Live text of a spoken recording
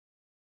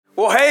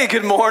Well, hey,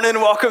 good morning.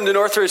 Welcome to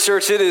Northridge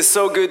Church. It is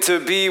so good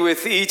to be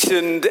with each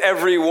and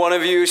every one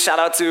of you. Shout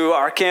out to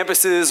our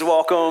campuses.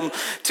 Welcome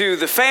to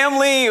the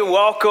family.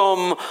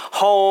 Welcome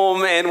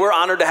home. And we're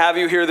honored to have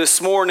you here this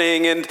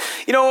morning. And,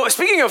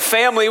 speaking of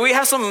family, we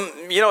have some,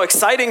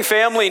 exciting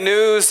family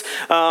news.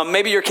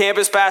 Maybe your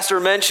campus pastor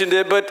mentioned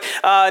it, but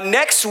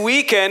next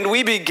weekend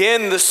we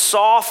begin the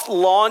soft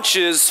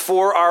launches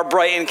for our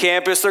Brighton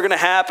campus. They're going to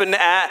happen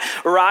at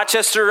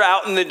Rochester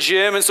out in the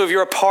gym. And so if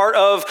you're a part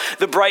of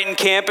the Brighton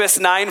campus,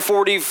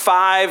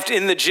 9:45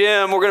 in the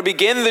gym. We're going to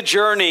begin the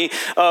journey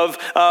of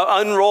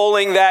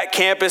unrolling that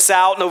campus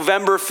out.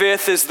 November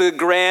 5th is the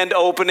grand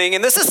opening.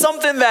 And this is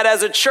something that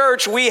as a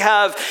church we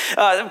have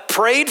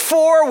prayed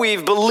for,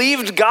 we've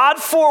believed God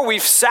for,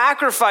 we've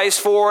sacrificed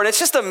for. And it's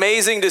just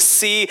amazing to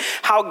see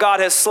how God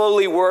has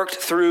slowly worked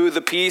through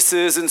the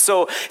pieces. And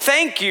so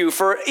thank you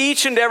for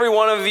each and every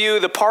one of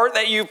you, the part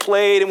that you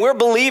played. And we're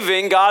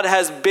believing God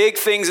has big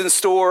things in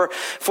store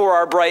for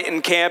our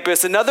Brighton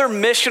campus. Another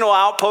missional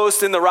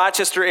outpost in the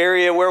Rochester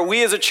area where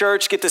we as a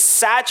church get to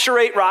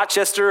saturate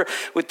Rochester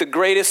with the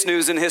greatest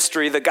news in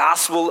history, the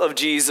gospel of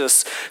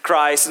Jesus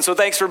Christ. And so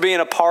thanks for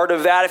being a part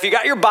of that. If you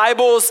got your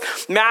Bibles,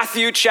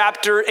 Matthew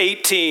chapter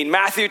 18.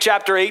 Matthew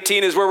chapter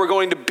 18 is where we're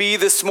going to be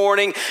this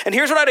morning. And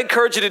here's what I'd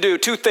encourage you to do.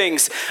 Two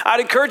things. I'd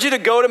encourage you to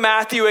go to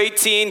Matthew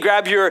 18,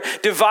 grab your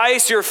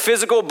device, your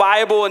physical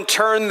Bible, and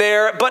turn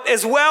there. But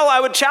as well, I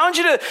would challenge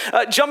you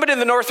to jump into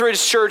the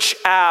Northridge Church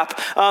app.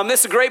 This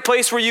is a great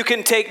place where you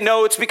can take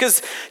notes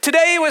because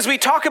today, as we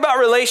talk about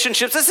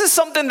relationships, this is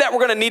something that we're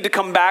going to need to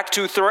come back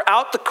to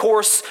throughout the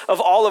course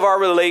of all of our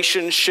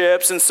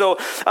relationships. And so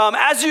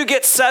as you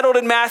get settled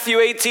in Matthew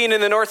 18 in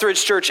the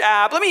Northridge Church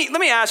app, let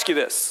me ask you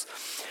this.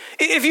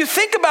 If you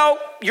think about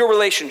your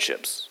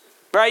relationships,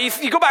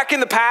 right? You go back in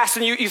the past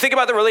and you think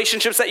about the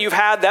relationships that you've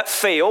had that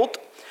failed,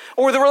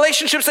 or the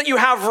relationships that you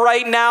have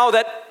right now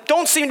that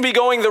don't seem to be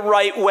going the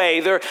right way.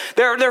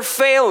 They're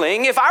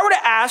failing. If I were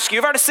to ask you,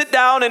 if I were to sit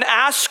down and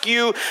ask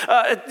you,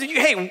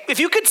 hey, if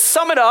you could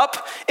sum it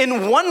up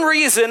in one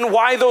reason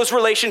why those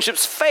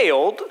relationships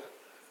failed,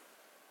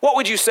 what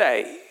would you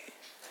say?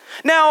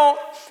 Now,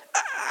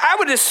 I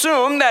would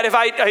assume that if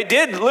I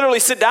did literally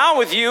sit down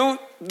with you,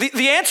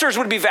 the answers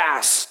would be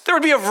vast. There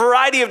would be a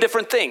variety of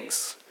different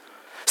things.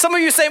 Some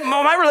of you say,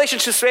 my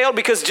relationships failed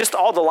because just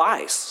all the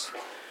lies.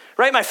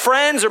 Right? My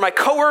friends or my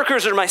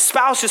coworkers or my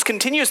spouse just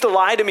continues to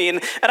lie to me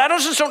and I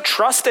just don't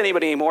trust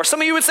anybody anymore.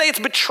 Some of you would say it's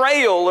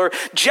betrayal or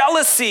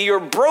jealousy or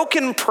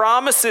broken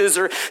promises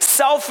or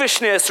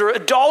selfishness or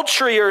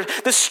adultery or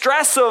the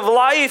stress of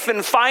life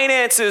and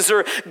finances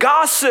or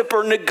gossip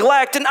or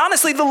neglect. And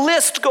honestly, the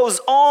list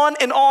goes on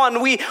and on.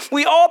 We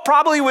all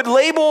probably would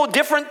label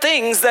different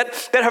things that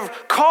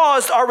have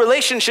caused our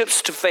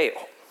relationships to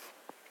fail.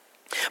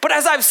 But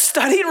as I've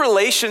studied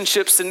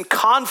relationships and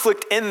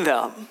conflict in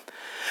them,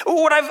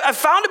 what I've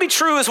found to be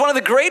true is one of the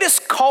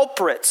greatest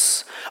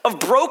culprits of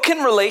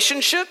broken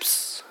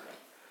relationships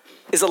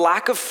is a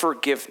lack of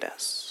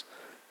forgiveness.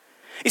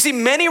 You see,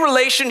 many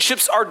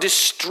relationships are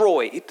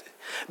destroyed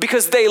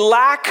because they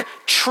lack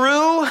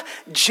true,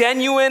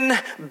 genuine,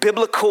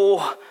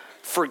 biblical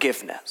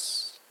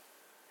forgiveness.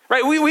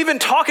 Right? We've been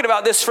talking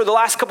about this for the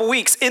last couple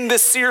weeks in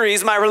this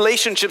series, My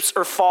Relationships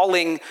Are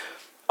Falling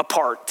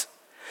Apart.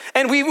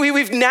 And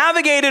we've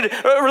navigated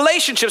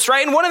relationships,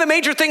 right? And one of the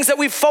major things that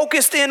we've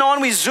focused in on,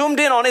 we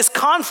zoomed in on, is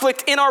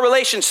conflict in our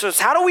relationships.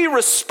 How do we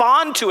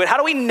respond to it? How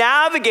do we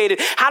navigate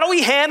it? How do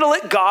we handle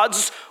it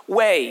God's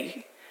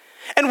way?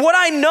 And what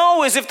I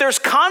know is if there's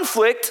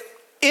conflict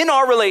in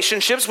our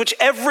relationships, which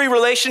every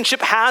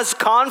relationship has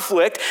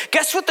conflict,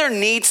 guess what there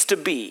needs to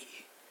be?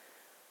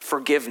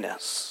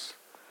 Forgiveness.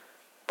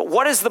 But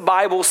what does the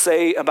Bible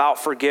say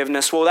about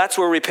forgiveness? Well, that's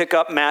where we pick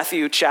up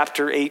Matthew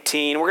chapter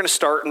 18. We're going to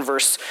start in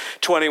verse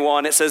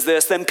 21. It says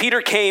this, "Then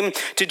Peter came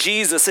to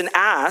Jesus and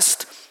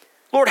asked,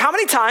 'Lord, how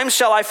many times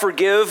shall I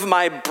forgive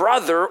my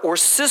brother or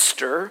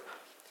sister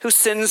who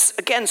sins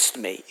against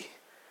me?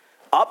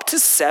 Up to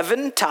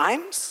 7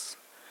 times?'"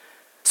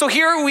 So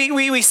here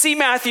we see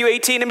Matthew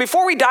 18, and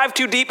before we dive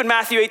too deep in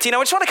Matthew 18, I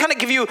just want to kind of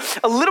give you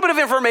a little bit of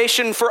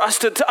information for us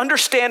to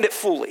understand it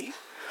fully.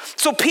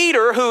 So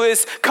Peter, who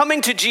is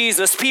coming to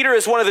Jesus, Peter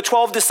is one of the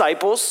 12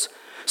 disciples.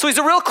 So he's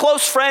a real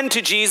close friend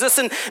to Jesus.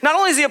 And not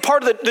only is he a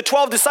part of the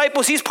 12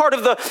 disciples, he's part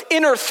of the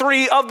inner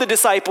 3 of the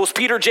disciples,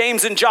 Peter,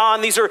 James, and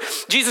John. These are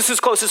Jesus'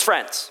 closest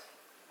friends,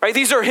 right?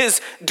 These are his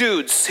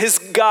dudes, his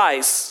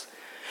guys.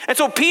 And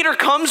so Peter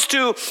comes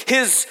to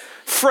his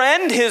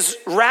friend, his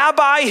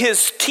rabbi,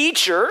 his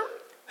teacher,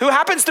 who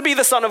happens to be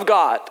the Son of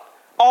God,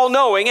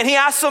 all-knowing. And he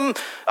asks him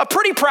a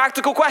pretty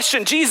practical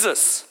question.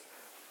 Jesus,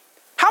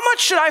 how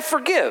much should I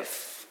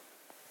forgive?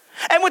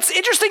 And what's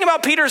interesting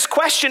about Peter's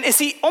question is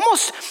he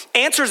almost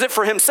answers it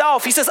for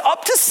himself. He says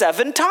up to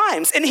 7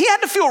 times. And he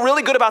had to feel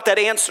really good about that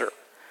answer.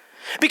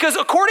 Because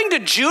according to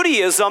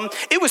Judaism,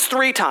 it was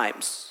 3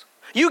 times.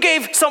 You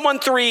gave someone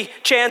 3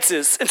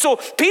 chances. And so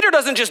Peter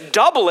doesn't just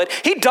double it,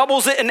 he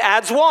doubles it and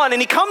adds 1.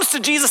 And he comes to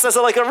Jesus as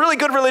a really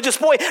good religious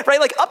boy, right?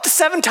 Like up to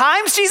 7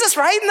 times, Jesus,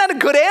 right? Isn't that a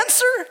good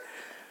answer?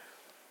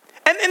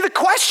 And the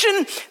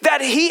question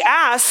that he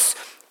asks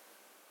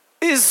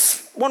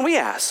is one we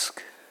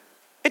ask.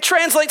 It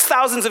translates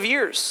thousands of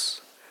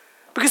years.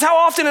 Because how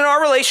often in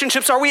our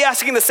relationships are we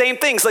asking the same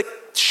things? Like,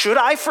 should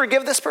I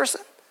forgive this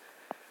person?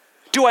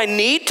 Do I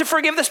need to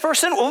forgive this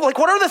person? Like,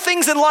 what are the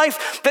things in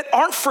life that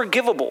aren't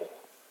forgivable?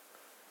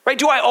 Right?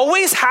 Do I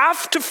always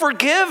have to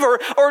forgive?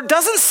 Or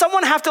doesn't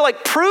someone have to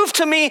prove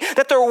to me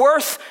that they're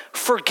worth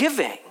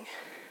forgiving?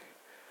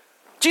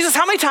 Jesus,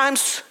 how many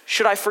times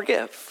should I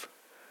forgive?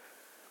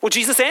 Well,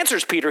 Jesus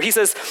answers Peter. He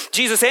says,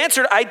 Jesus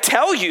answered, I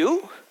tell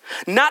you,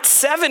 not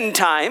 7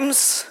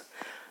 times,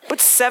 but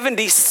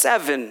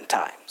 77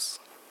 times.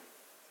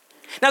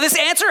 Now, this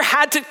answer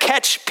had to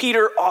catch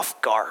Peter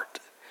off guard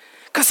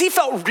because he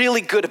felt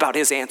really good about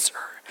his answer.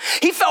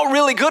 He felt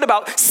really good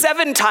about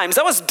 7 times.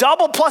 That was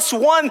double plus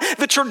 1,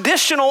 the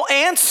traditional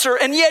answer.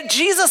 And yet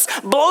Jesus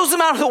blows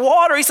him out of the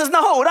water. He says,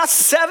 no, not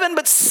 7,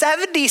 but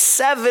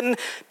 77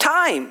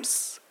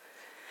 times.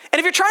 And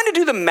if you're trying to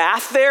do the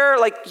math there,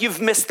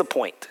 you've missed the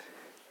point.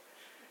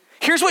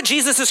 Here's what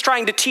Jesus is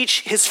trying to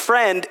teach his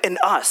friend and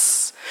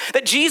us.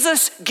 That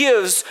Jesus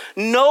gives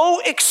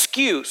no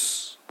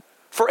excuse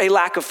for a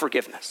lack of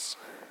forgiveness.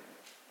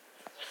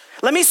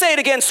 Let me say it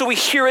again so we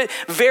hear it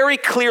very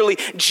clearly.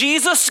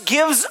 Jesus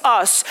gives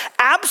us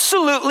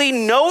absolutely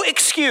no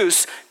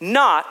excuse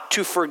not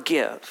to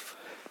forgive.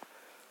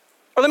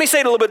 Or let me say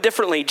it a little bit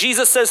differently.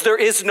 Jesus says there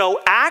is no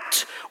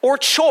act or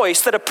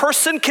choice that a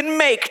person can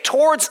make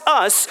towards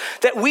us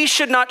that we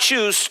should not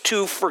choose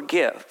to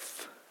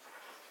forgive.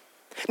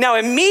 Now,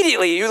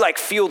 immediately you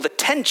feel the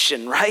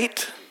tension,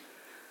 right?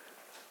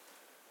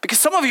 Because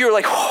some of you are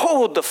like,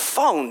 hold the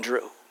phone,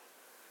 Drew.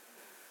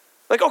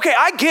 Okay,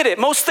 I get it.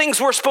 Most things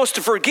we're supposed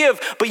to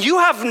forgive, but you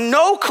have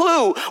no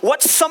clue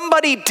what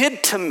somebody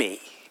did to me.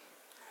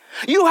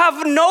 You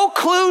have no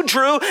clue,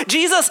 Drew.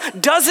 Jesus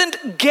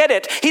doesn't get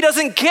it. He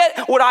doesn't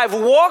get what I've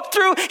walked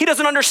through. He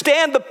doesn't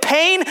understand the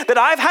pain that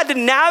I've had to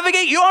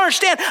navigate. You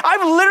understand,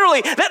 I've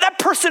literally, that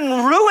person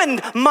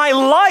ruined my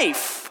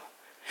life.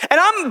 And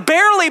I'm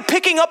barely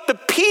picking up the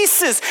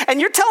pieces. And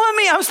you're telling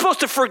me I'm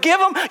supposed to forgive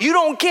him? You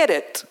don't get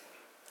it.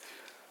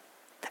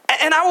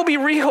 And I will be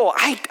real,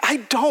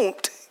 I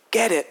don't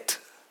get it.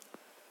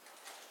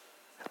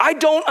 I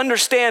don't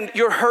understand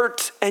your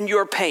hurt and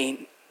your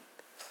pain.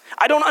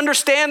 I don't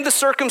understand the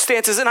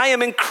circumstances, and I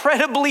am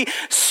incredibly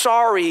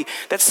sorry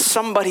that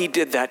somebody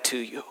did that to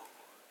you.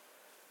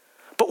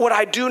 But what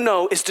I do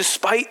know is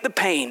despite the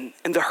pain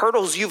and the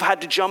hurdles you've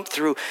had to jump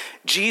through,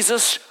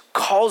 Jesus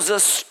calls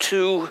us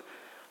to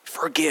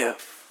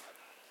forgive.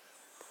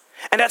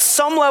 And at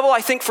some level,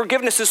 I think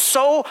forgiveness is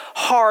so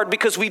hard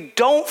because we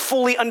don't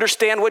fully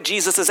understand what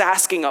Jesus is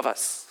asking of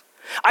us.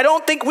 I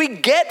don't think we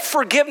get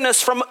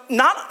forgiveness from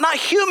not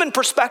human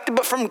perspective,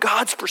 but from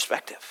God's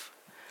perspective.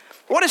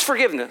 What is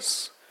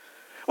forgiveness?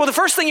 Well, the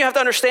first thing you have to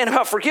understand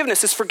about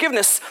forgiveness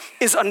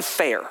is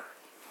unfair.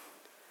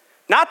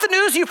 Not the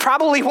news you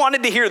probably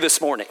wanted to hear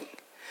this morning,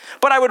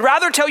 but I would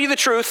rather tell you the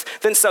truth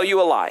than sell you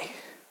a lie.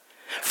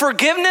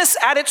 Forgiveness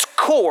at its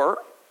core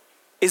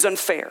is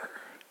unfair.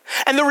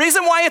 And the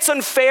reason why it's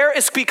unfair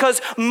is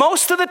because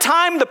most of the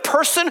time the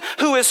person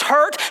who is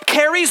hurt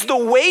carries the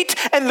weight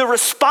and the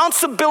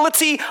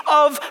responsibility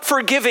of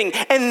forgiving,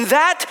 and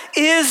that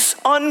is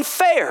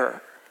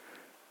unfair.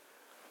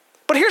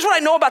 But here's what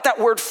I know about that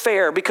word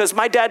fair, because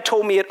my dad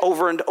told me it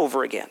over and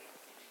over again.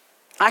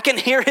 I can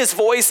hear his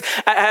voice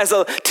as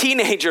a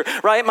teenager,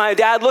 right? My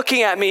dad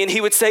looking at me and he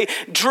would say,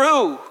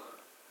 Drew,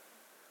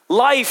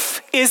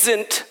 life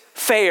isn't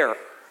fair.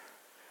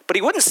 But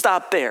he wouldn't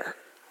stop there.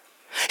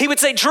 He would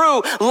say,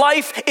 Drew,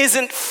 life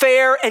isn't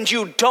fair and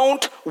you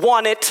don't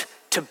want it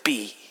to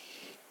be.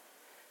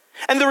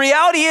 And the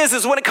reality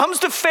is when it comes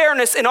to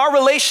fairness in our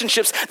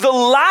relationships, the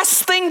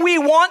last thing we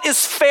want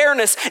is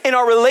fairness in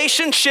our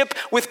relationship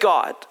with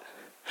God.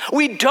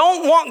 We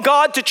don't want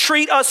God to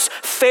treat us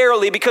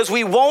fairly because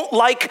we won't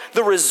like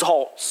the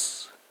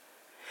results.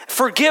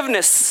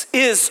 Forgiveness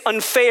is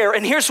unfair,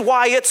 and here's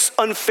why it's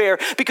unfair.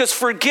 Because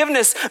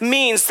forgiveness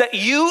means that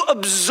you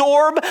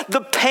absorb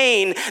the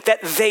pain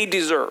that they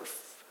deserve.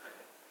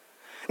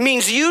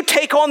 Means you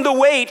take on the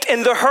weight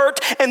and the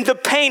hurt and the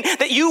pain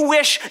that you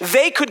wish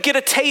they could get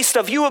a taste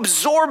of. You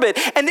absorb it,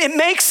 and it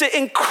makes it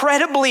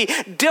incredibly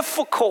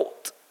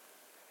difficult.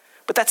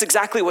 But that's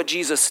exactly what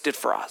Jesus did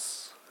for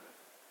us.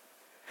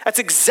 That's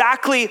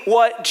exactly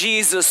what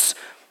Jesus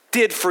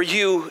did for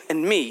you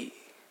and me.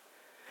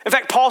 In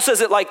fact, Paul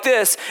says it like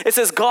this. It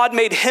says, God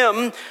made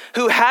him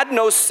who had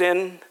no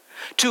sin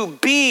to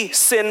be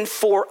sin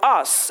for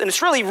us. And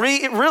it's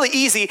really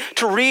easy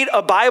to read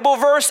a Bible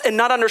verse and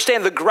not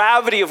understand the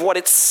gravity of what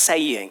it's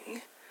saying.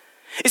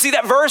 You see,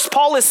 that verse,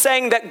 Paul is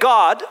saying that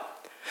God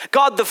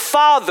the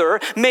Father,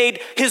 made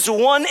his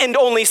one and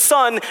only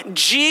Son,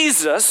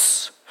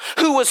 Jesus,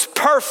 who was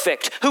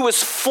perfect, who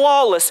was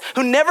flawless,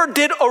 who never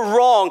did a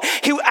wrong.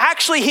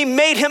 He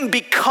made him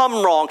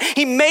become wrong.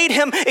 He made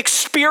him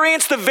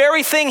experience the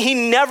very thing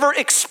he never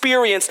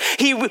experienced.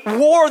 He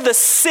wore the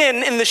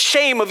sin and the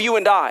shame of you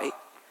and I.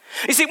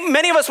 You see,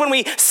 many of us, when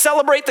we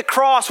celebrate the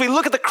cross, we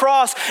look at the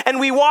cross and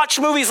we watch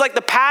movies like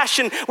The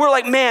Passion, we're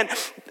like, man,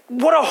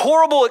 what a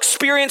horrible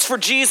experience for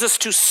Jesus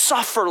to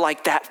suffer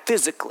like that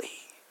physically.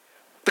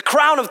 The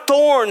crown of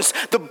thorns,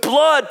 the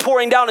blood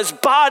pouring down his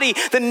body,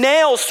 the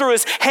nails through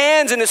his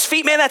hands and his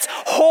feet. Man, that's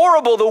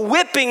horrible. The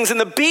whippings and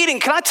the beating.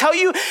 Can I tell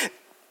you,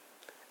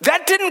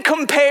 that didn't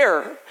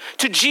compare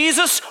to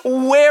Jesus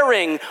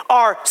wearing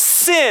our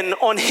sin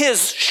on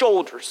his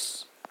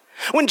shoulders.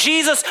 When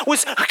Jesus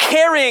was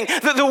carrying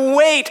the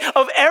weight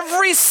of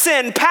every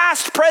sin,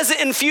 past, present,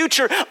 and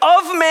future,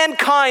 of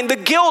mankind, the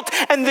guilt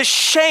and the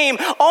shame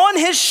on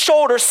his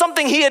shoulders,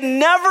 something he had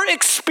never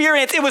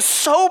experienced. It was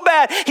so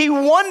bad. He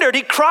wondered,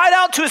 he cried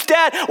out to his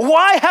dad,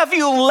 "Why have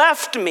you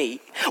left me?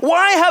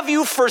 Why have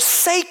you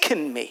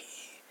forsaken me?"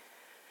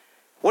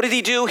 What did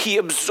he do? He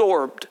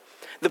absorbed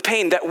the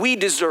pain that we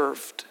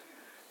deserved,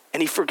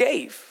 and he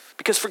forgave,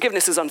 because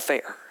forgiveness is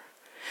unfair.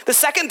 The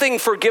second thing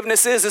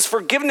forgiveness is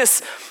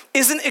forgiveness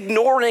isn't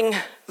ignoring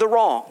the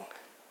wrong.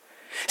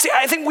 See,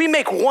 I think we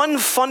make one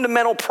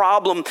fundamental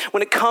problem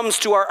when it comes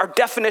to our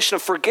definition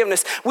of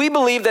forgiveness. We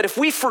believe that if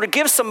we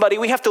forgive somebody,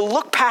 we have to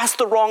look past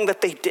the wrong that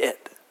they did.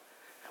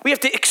 We have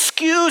to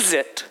excuse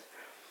it.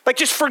 Like,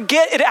 just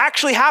forget it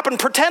actually happened.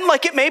 Pretend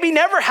like it maybe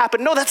never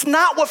happened. No, that's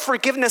not what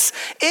forgiveness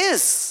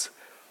is.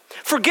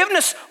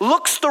 Forgiveness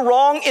looks the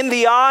wrong in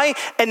the eye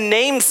and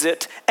names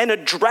it and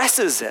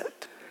addresses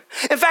it.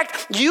 In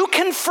fact, you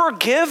can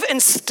forgive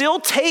and still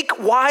take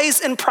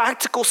wise and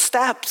practical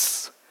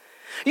steps.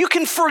 You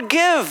can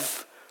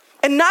forgive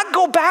and not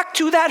go back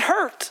to that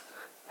hurt.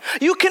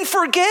 You can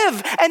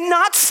forgive and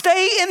not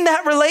stay in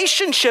that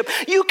relationship.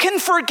 You can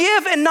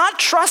forgive and not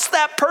trust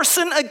that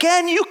person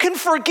again. You can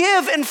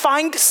forgive and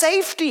find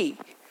safety.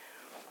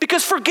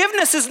 Because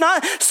forgiveness is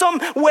not some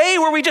way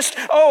where we just,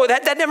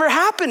 that never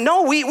happened.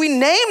 No, we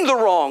name the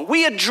wrong.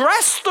 We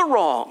address the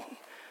wrong.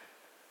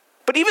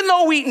 But even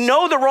though we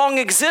know the wrong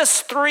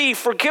exists, 3,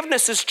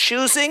 forgiveness is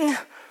choosing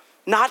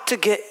not to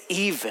get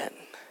even.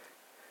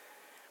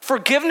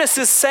 Forgiveness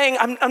is saying,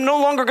 I'm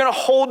no longer going to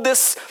hold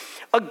this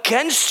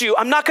against you.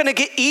 I'm not going to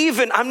get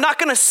even. I'm not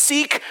going to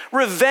seek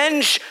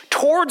revenge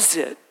towards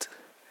it.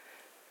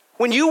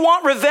 When you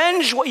want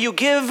revenge, what you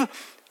give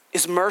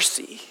is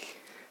mercy.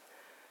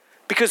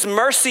 Because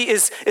mercy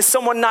is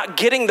someone not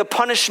getting the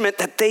punishment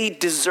that they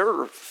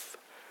deserve.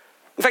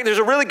 In fact, there's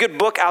a really good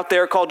book out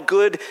there called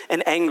Good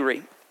and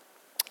Angry.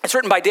 It's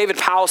written by David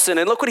Powlison,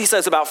 and look what he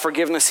says about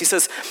forgiveness. He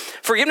says,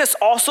 forgiveness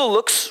also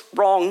looks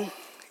wrong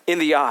in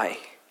the eye.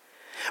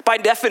 By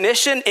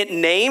definition, it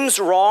names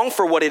wrong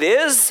for what it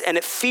is, and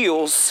it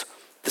feels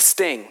the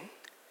sting.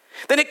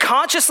 Then it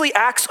consciously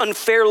acts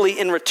unfairly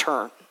in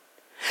return.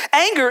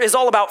 Anger is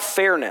all about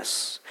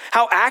fairness,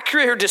 how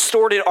accurate or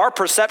distorted our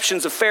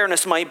perceptions of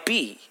fairness might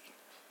be.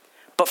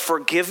 But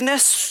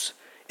forgiveness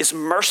is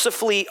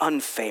mercifully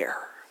unfair.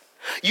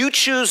 You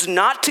choose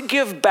not to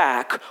give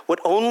back what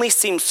only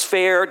seems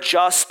fair,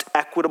 just,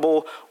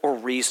 equitable, or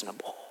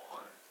reasonable.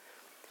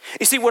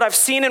 You see, what I've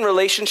seen in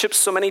relationships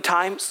so many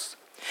times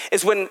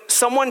is when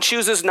someone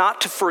chooses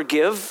not to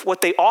forgive,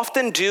 what they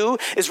often do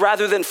is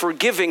rather than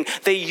forgiving,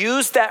 they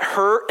use that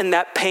hurt and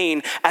that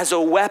pain as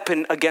a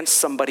weapon against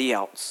somebody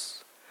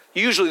else,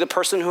 usually the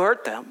person who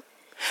hurt them.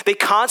 They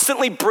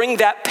constantly bring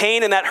that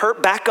pain and that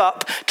hurt back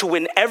up to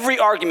win every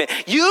argument.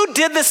 You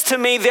did this to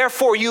me,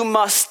 therefore you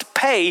must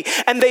pay.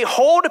 And they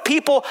hold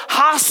people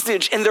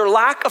hostage in their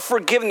lack of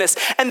forgiveness.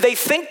 And they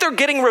think they're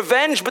getting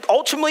revenge, but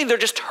ultimately they're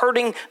just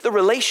hurting the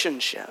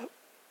relationship.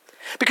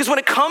 Because when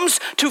it comes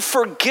to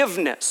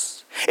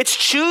forgiveness, it's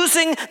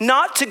choosing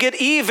not to get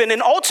even.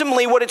 And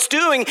ultimately what it's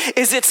doing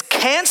is it's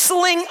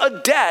canceling a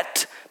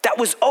debt that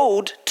was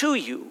owed to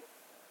you.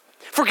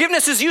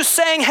 Forgiveness is you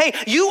saying, hey,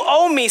 you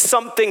owe me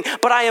something,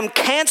 but I am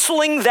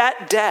canceling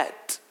that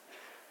debt.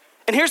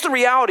 And here's the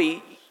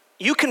reality.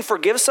 You can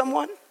forgive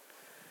someone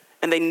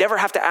and they never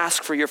have to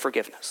ask for your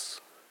forgiveness.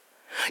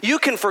 You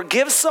can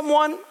forgive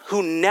someone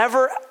who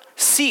never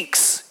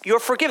seeks your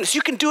forgiveness.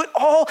 You can do it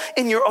all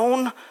in your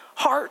own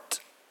heart.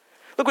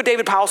 Look what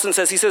David Powlison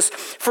says. He says,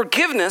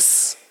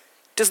 forgiveness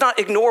does not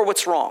ignore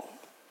what's wrong.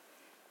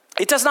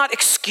 It does not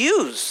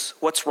excuse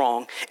what's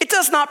wrong. It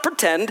does not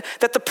pretend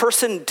that the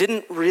person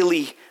didn't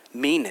really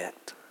mean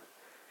it.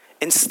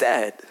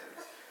 Instead,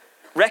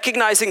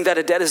 recognizing that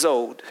a debt is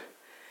owed,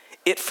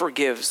 it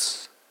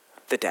forgives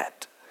the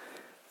debt.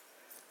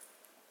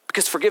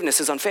 Because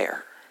forgiveness is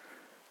unfair.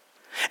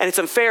 And it's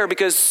unfair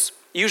because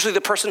usually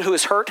the person who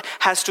is hurt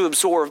has to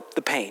absorb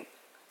the pain.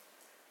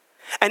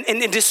 And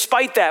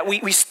despite that,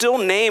 we still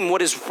name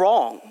what is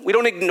wrong. We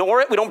don't ignore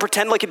it. We don't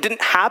pretend like it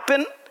didn't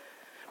happen.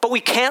 But we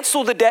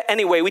cancel the debt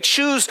anyway. We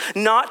choose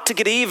not to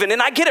get even.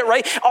 And I get it,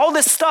 right? All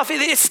this stuff,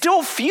 it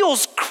still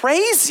feels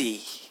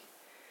crazy.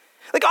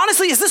 Like,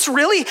 honestly, is this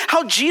really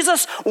how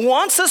Jesus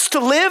wants us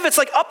to live? It's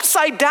like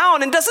upside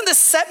down. And doesn't this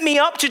set me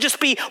up to just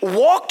be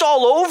walked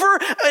all over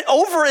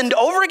and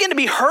over again, to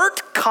be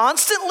hurt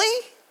constantly?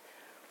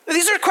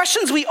 These are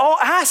questions we all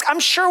ask.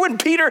 I'm sure when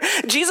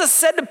Jesus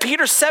said to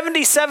Peter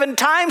 77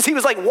 times, he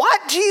was like,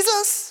 what,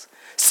 Jesus?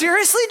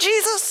 Seriously,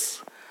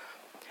 Jesus?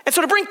 And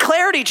so to bring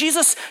clarity,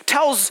 Jesus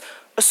tells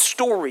a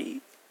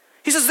story.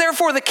 He says,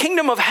 therefore, the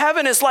kingdom of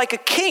heaven is like a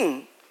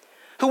king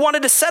who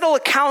wanted to settle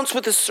accounts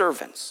with his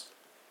servants.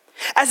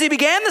 As he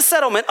began the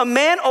settlement, a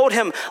man owed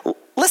him,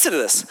 listen to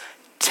this,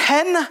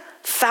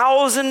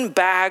 10,000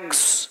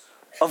 bags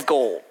of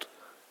gold.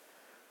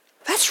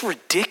 That's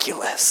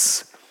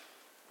ridiculous.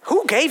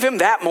 Who gave him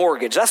that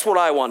mortgage? That's what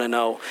I want to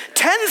know.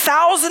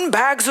 10,000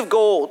 bags of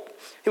gold.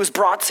 It was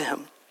brought to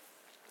him.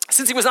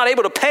 Since he was not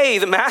able to pay,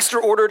 the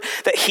master ordered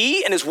that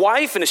he and his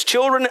wife and his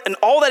children and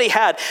all that he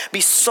had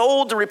be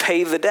sold to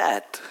repay the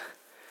debt.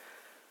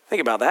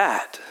 Think about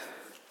that.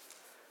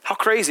 How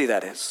crazy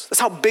that is.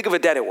 That's how big of a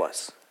debt it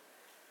was.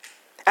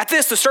 At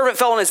this, the servant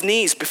fell on his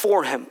knees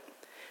before him.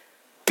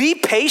 Be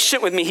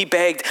patient with me, he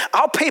begged.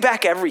 I'll pay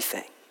back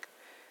everything.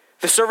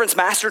 The servant's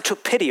master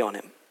took pity on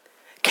him,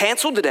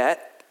 canceled the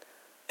debt,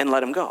 and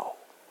let him go.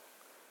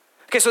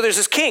 Okay, so there's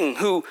this king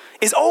who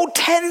is owed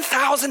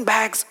 10,000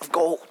 bags of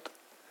gold.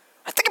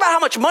 Think about how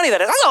much money that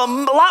is. That's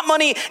a lot of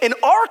money in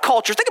our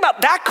culture. Think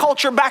about that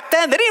culture back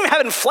then. They didn't even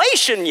have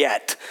inflation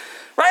yet,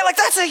 right? Like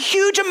that's a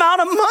huge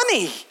amount of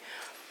money.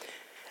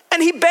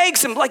 And he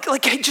begs him,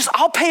 hey, just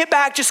I'll pay it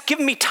back. Just give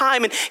me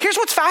time. And here's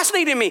what's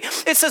fascinating to me.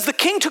 It says the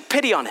king took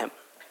pity on him.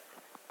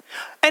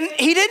 And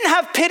he didn't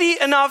have pity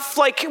enough,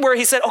 where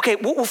he said, okay,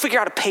 we'll figure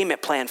out a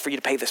payment plan for you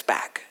to pay this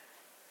back.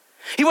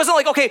 He wasn't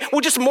like, okay,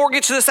 we'll just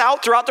mortgage this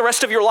out throughout the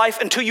rest of your life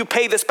until you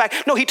pay this back.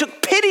 No, he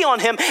took pity on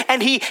him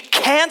and he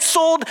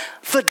canceled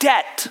the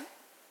debt.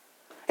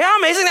 You know how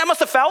amazing that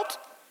must have felt?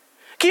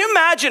 Can you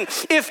imagine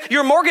if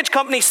your mortgage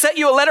company sent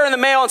you a letter in the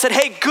mail and said,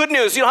 hey, good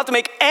news, you don't have to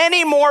make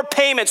any more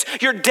payments.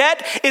 Your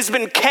debt has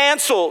been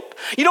canceled.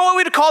 You know what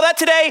we would call that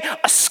today?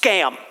 A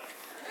scam.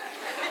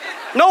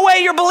 No way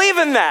you're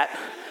believing that.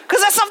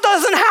 Because that stuff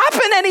doesn't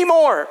happen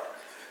anymore.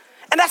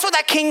 And that's what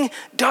that king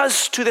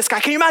does to this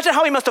guy. Can you imagine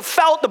how he must have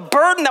felt the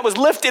burden that was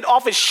lifted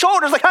off his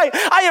shoulders? Like,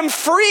 I am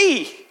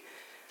free.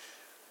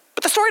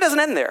 But the story doesn't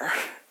end there.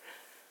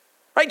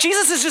 Right?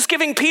 Jesus is just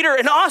giving Peter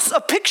and us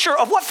a picture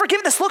of what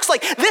forgiveness looks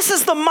like. This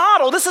is the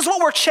model. This is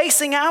what we're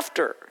chasing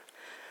after.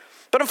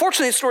 But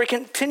unfortunately, the story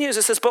continues.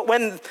 It says, but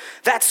when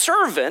that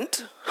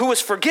servant who was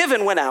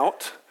forgiven went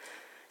out,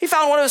 he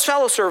found one of his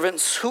fellow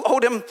servants who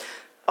owed him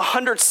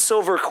 100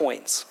 silver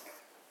coins.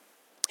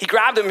 He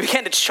grabbed him and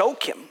began to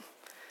choke him.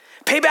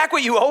 Pay back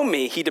what you owe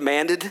me, he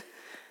demanded.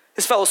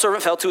 His fellow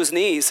servant fell to his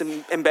knees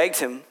and begged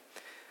him,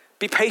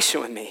 be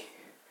patient with me,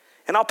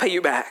 and I'll pay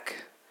you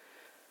back.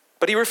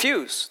 But he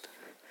refused.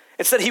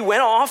 Instead, he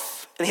went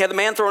off and he had the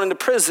man thrown into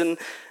prison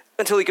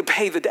until he could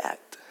pay the debt.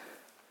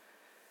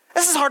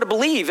 This is hard to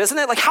believe, isn't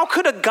it? Like, how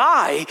could a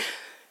guy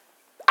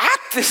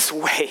act this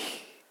way?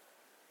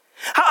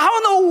 How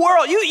in the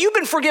world? You've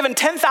been forgiven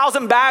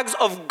 10,000 bags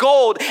of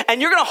gold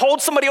and you're going to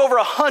hold somebody over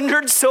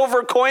 100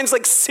 silver coins?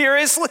 Like,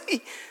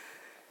 seriously?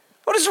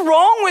 What is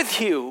wrong with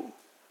you?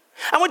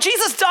 And what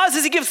Jesus does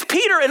is he gives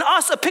Peter and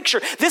us a picture.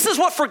 This is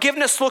what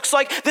forgiveness looks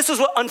like. This is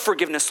what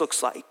unforgiveness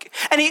looks like.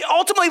 And he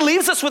ultimately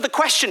leaves us with a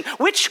question.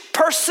 Which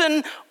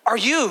person are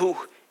you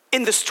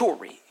in the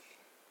story?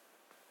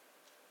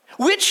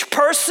 Which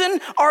person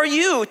are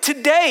you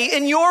today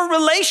in your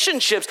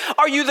relationships?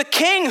 Are you the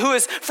king who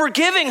is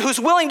forgiving, who's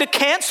willing to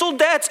cancel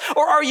debts?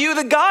 Or are you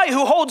the guy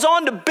who holds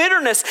on to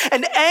bitterness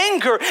and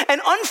anger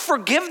and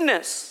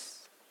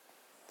unforgiveness?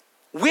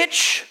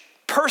 Which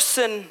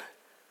person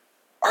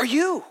are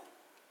you?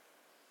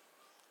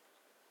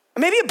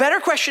 Maybe a better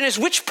question is,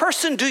 which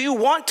person do you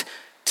want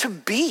to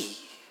be?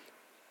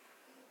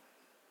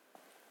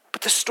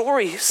 But the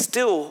story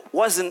still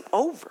wasn't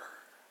over.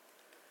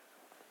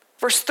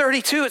 Verse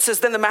 32, it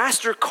says, then the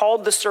master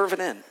called the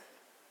servant in.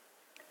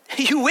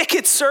 You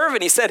wicked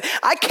servant, he said,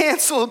 I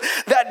canceled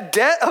that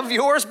debt of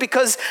yours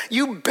because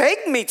you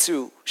begged me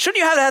to. Shouldn't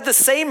you have had the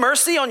same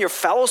mercy on your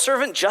fellow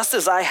servant just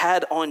as I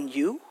had on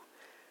you?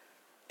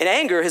 In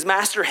anger, his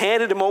master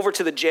handed him over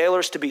to the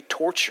jailers to be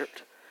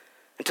tortured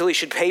until he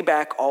should pay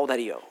back all that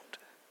he owed.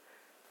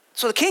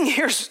 So the king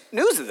hears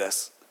news of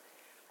this.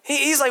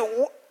 He's like,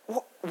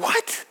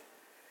 what?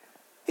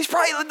 He's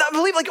probably not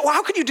believe, well,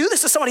 how could you do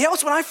this to somebody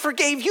else when I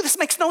forgave you? This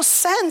makes no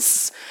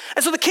sense.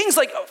 And so the king's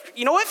like,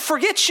 you know what?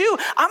 Forget you.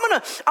 I'm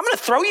gonna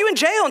throw you in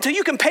jail until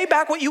you can pay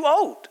back what you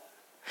owed.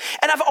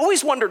 And I've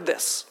always wondered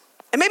this,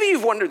 and maybe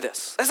you've wondered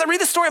this. As I read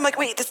the story, I'm like,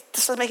 wait, this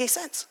doesn't make any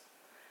sense.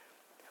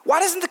 Why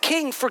doesn't the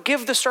king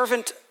forgive the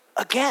servant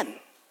again?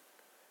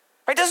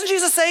 Right? Doesn't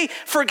Jesus say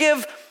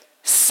forgive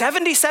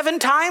 77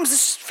 times?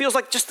 This feels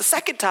like just the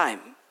second time.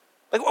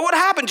 Like, what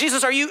happened?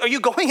 Jesus, are you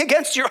going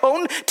against your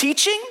own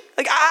teaching?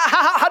 Like,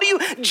 how do you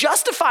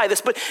justify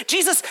this? But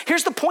Jesus,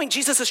 here's the point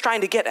Jesus is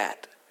trying to get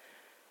at.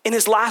 In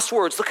his last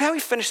words, look how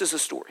he finishes the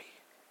story.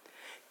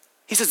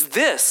 He says,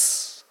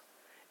 this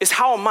is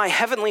how my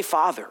heavenly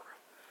Father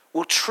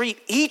will treat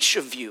each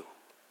of you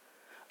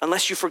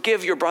unless you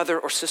forgive your brother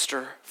or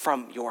sister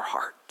from your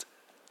heart.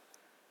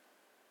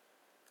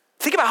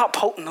 Think about how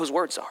potent those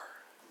words are.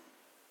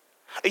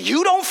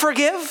 You don't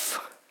forgive,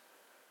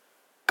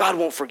 God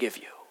won't forgive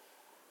you.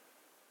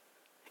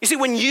 You see,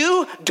 when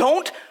you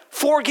don't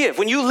forgive,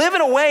 when you live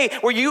in a way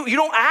where you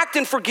don't act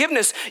in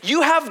forgiveness,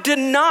 you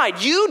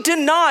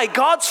deny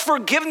God's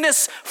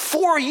forgiveness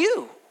for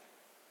you.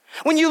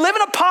 When you live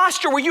in a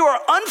posture where you are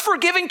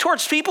unforgiving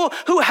towards people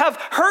who have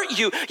hurt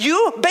you,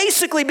 you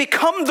basically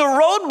become the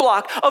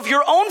roadblock of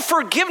your own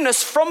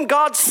forgiveness from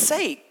God's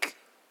sake.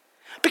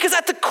 Because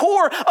at the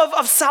core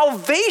of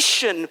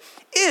salvation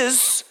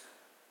is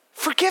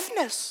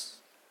forgiveness.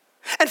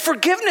 And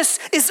forgiveness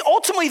is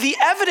ultimately the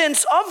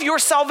evidence of your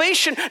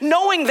salvation,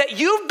 knowing that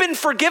you've been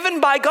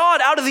forgiven by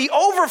God. Out of the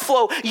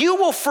overflow, you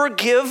will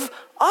forgive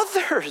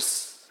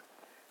others.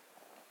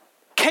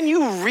 Can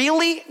you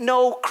really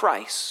know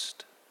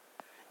Christ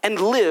and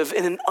live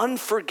in an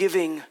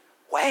unforgiving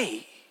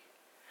way,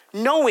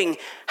 knowing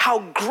how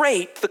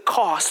great the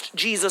cost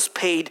Jesus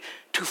paid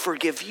to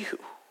forgive you?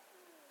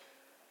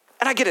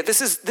 And I get it,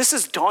 this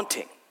is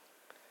daunting.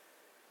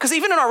 Because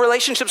even in our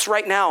relationships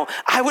right now,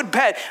 I would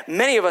bet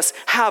many of us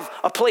have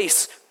a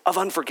place of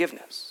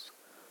unforgiveness.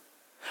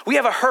 We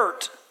have a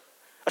hurt,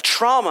 a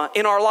trauma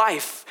in our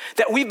life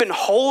that we've been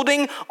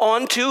holding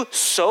onto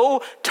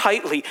so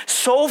tightly,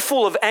 so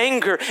full of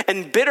anger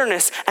and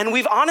bitterness, and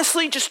we've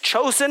honestly just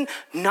chosen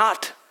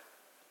not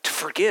to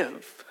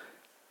forgive.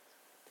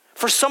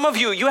 For some of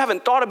you, you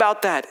haven't thought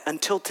about that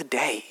until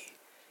today.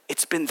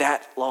 It's been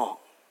that long.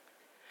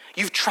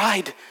 You've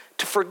tried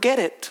to forget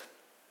it,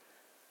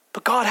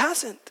 but God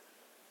hasn't.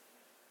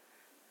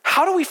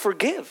 How do we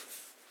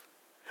forgive?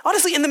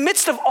 Honestly, in the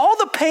midst of all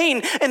the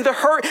pain and the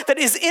hurt that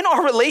is in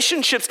our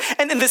relationships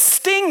and in the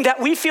sting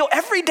that we feel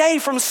every day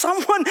from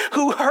someone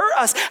who hurt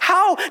us,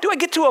 how do I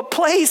get to a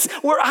place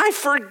where I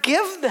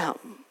forgive them?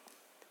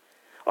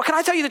 Well, can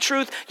I tell you the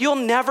truth? You'll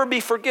never be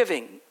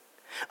forgiving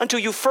until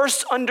you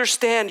first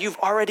understand you've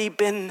already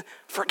been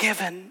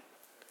forgiven.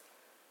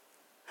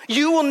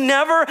 You will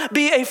never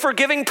be a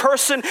forgiving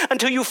person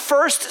until you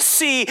first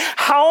see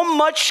how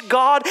much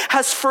God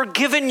has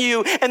forgiven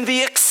you and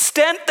the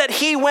extent that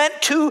he went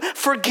to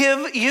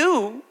forgive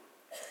you.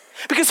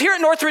 Because here at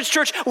Northridge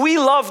Church, we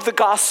love the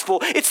gospel.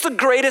 It's the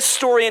greatest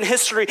story in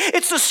history.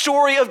 It's the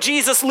story of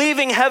Jesus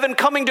leaving heaven,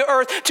 coming to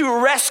earth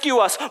to rescue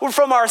us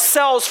from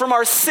ourselves, from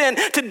our sin,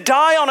 to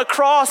die on a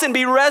cross and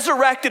be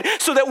resurrected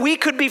so that we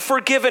could be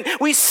forgiven.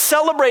 We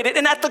celebrate it.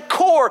 And at the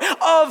core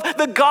of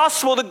the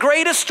gospel, the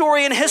greatest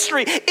story in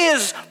history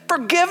is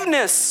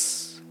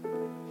forgiveness.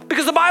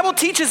 Because the Bible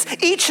teaches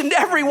each and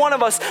every one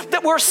of us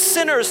that we're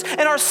sinners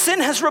and our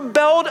sin has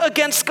rebelled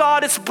against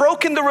God. It's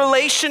broken the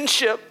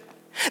relationship.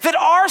 That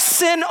our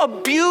sin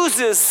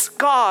abuses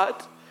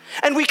God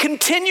and we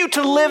continue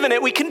to live in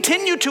it. We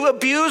continue to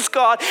abuse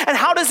God. And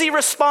how does he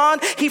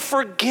respond? He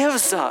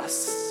forgives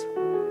us.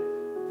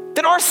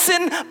 That our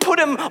sin put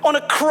him on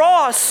a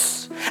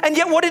cross. And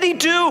yet what did he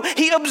do?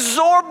 He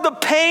absorbed the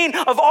pain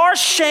of our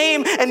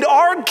shame and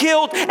our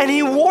guilt and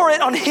he wore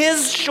it on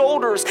his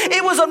shoulders.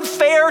 It was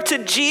unfair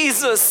to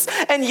Jesus,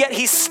 and yet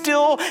he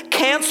still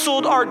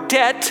canceled our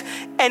debt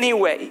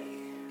anyway.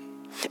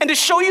 And to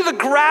show you the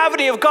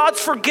gravity of God's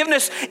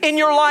forgiveness in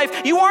your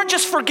life, you aren't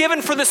just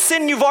forgiven for the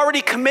sin you've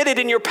already committed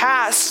in your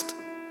past.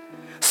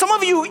 Some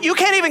of you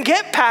can't even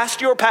get past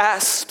your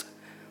past.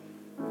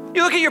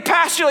 You look at your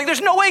past, you're like,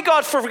 there's no way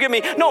God forgive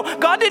me. No,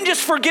 God didn't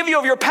just forgive you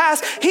of your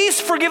past. He's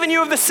forgiven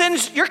you of the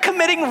sins you're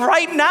committing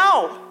right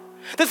now.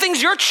 The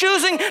things you're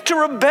choosing to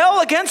rebel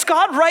against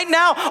God right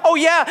now. Oh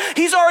yeah,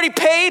 he's already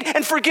paid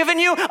and forgiven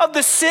you of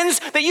the sins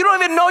that you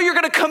don't even know you're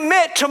going to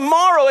commit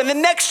tomorrow, in the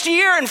next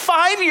year, in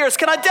 5 years.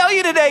 Can I tell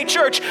you today,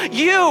 church,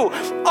 you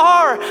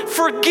are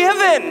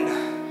forgiven.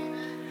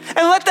 And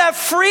let that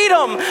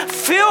freedom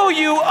fill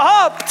you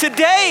up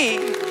today.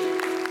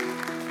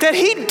 That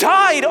he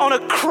died on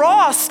a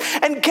cross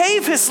and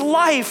gave his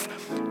life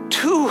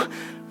to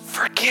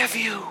forgive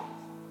you.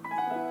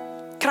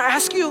 Can I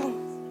ask you,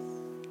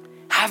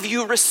 have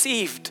you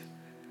received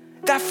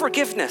that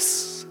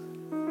forgiveness?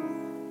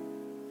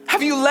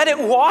 Have you let it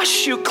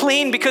wash you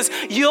clean? Because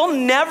you'll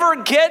never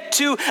get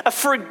to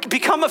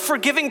become a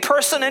forgiving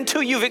person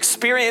until you've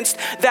experienced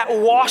that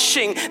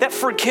washing, that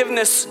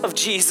forgiveness of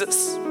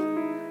Jesus.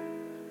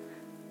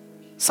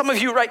 Some of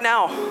you right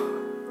now,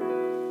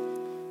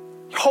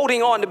 you're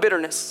holding on to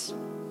bitterness.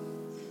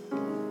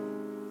 You're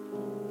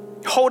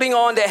holding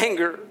on to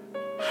anger.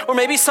 Or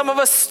maybe some of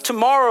us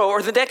tomorrow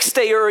or the next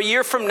day or a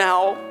year from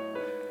now,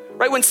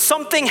 right, when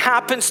something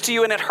happens to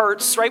you and it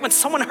hurts, right? When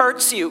someone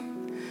hurts you,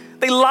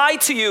 they lie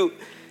to you,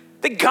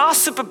 they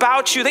gossip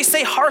about you, they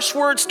say harsh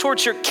words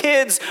towards your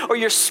kids or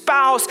your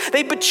spouse,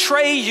 they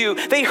betray you,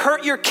 they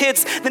hurt your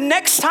kids. The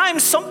next time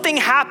something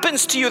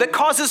happens to you that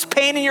causes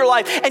pain in your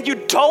life and you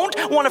don't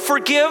want to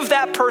forgive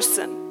that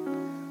person,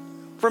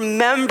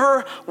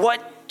 remember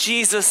what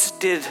Jesus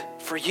did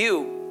for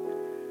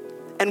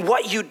you and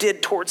what you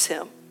did towards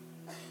him.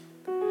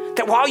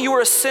 That while you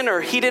were a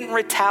sinner, he didn't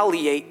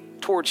retaliate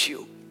towards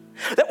you.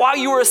 That while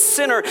you were a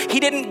sinner,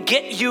 he didn't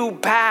get you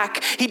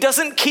back. He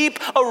doesn't keep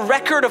a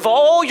record of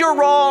all your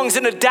wrongs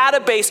in a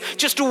database,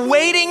 just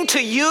waiting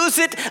to use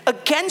it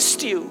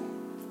against you.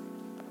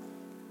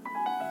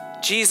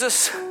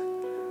 Jesus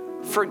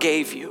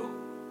forgave you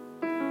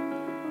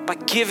by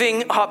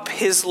giving up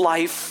his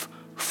life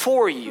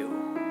for you.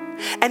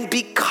 And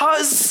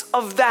because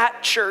of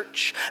that,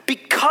 church,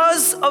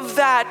 because of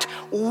that,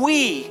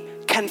 we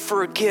can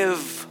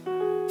forgive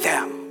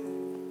them.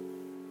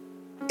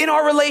 In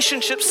our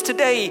relationships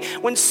today,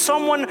 when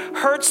someone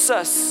hurts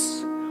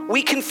us,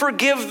 we can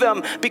forgive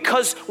them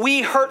because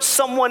we hurt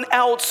someone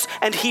else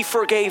and he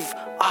forgave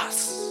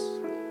us.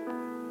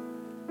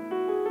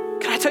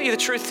 Can I tell you the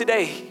truth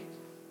today?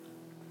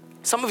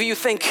 Some of you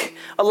think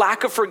a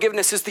lack of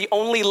forgiveness is the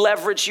only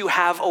leverage you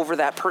have over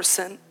that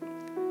person.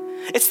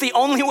 It's the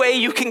only way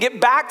you can get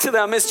back to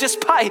them is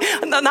just by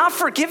not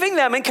forgiving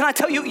them. And can I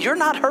tell you, you're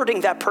not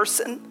hurting that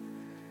person.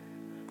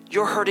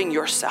 You're hurting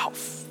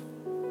yourself.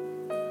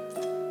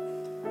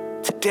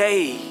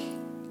 Today,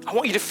 I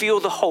want you to feel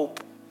the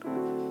hope.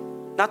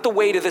 Not the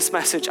weight of this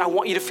message. I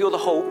want you to feel the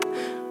hope.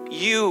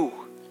 You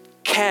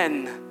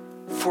can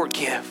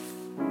forgive.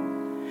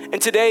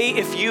 And today,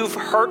 if you've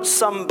hurt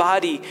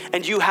somebody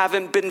and you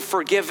haven't been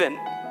forgiven,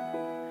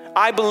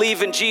 I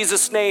believe in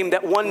Jesus' name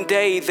that one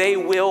day they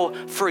will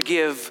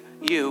forgive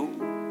you.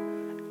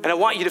 And I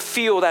want you to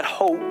feel that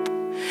hope.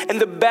 And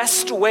the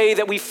best way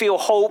that we feel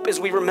hope is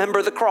we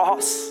remember the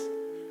cross.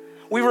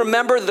 We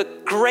remember the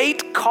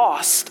great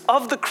cost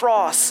of the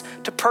cross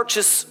to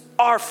purchase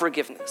our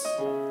forgiveness.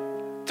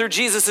 Through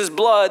Jesus'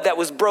 blood that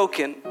was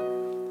broken,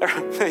 or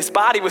his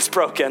body was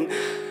broken,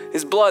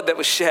 his blood that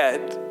was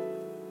shed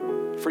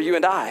for you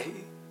and I.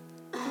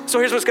 So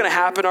here's what's gonna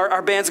happen.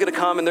 Our band's gonna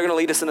come and they're gonna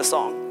lead us in a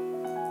song.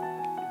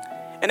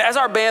 And as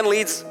our band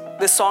leads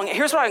this song,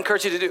 here's what I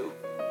encourage you to do.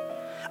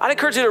 I'd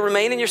encourage you to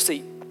remain in your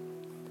seat.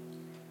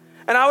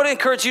 And I would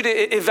encourage you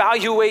to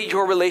evaluate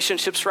your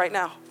relationships right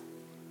now.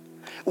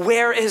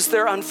 Where is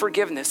there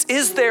unforgiveness?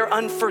 Is there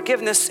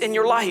unforgiveness in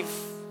your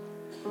life?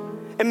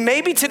 And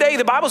maybe today,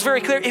 the Bible's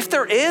very clear, if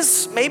there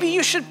is, maybe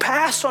you should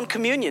pass on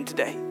communion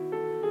today.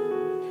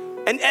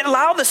 And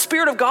allow the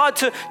Spirit of God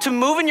to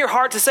move in your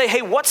heart to say,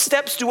 hey, what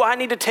steps do I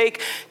need to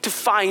take to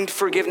find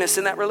forgiveness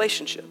in that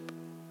relationship?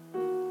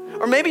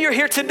 Or maybe you're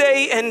here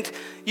today and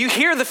you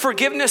hear the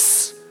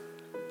forgiveness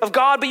of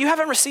God, but you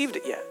haven't received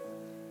it yet.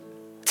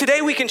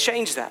 Today we can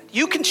change that.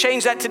 You can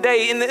change that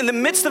today. In the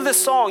midst of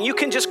this song, you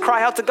can just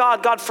cry out to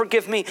God, God,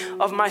 forgive me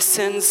of my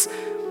sins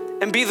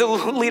and be the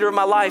leader of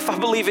my life. I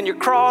believe in your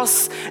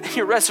cross and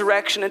your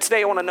resurrection, and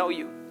today I want to know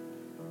you.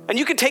 And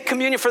you can take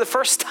communion for the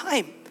first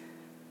time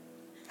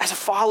as a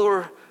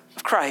follower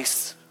of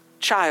Christ,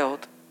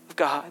 child of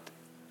God.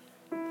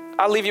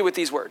 I'll leave you with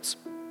these words.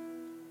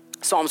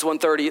 Psalms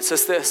 130, it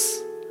says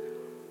this: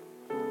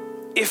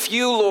 if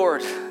you,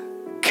 Lord,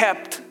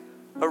 kept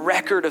a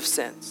record of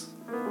sins,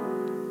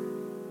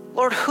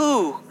 Lord,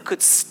 who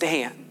could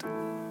stand?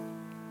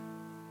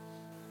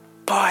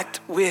 But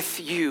with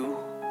you,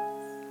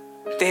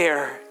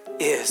 there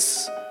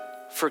is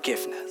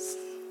forgiveness.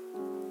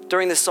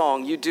 During this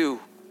song, you do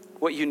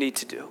what you need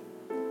to do.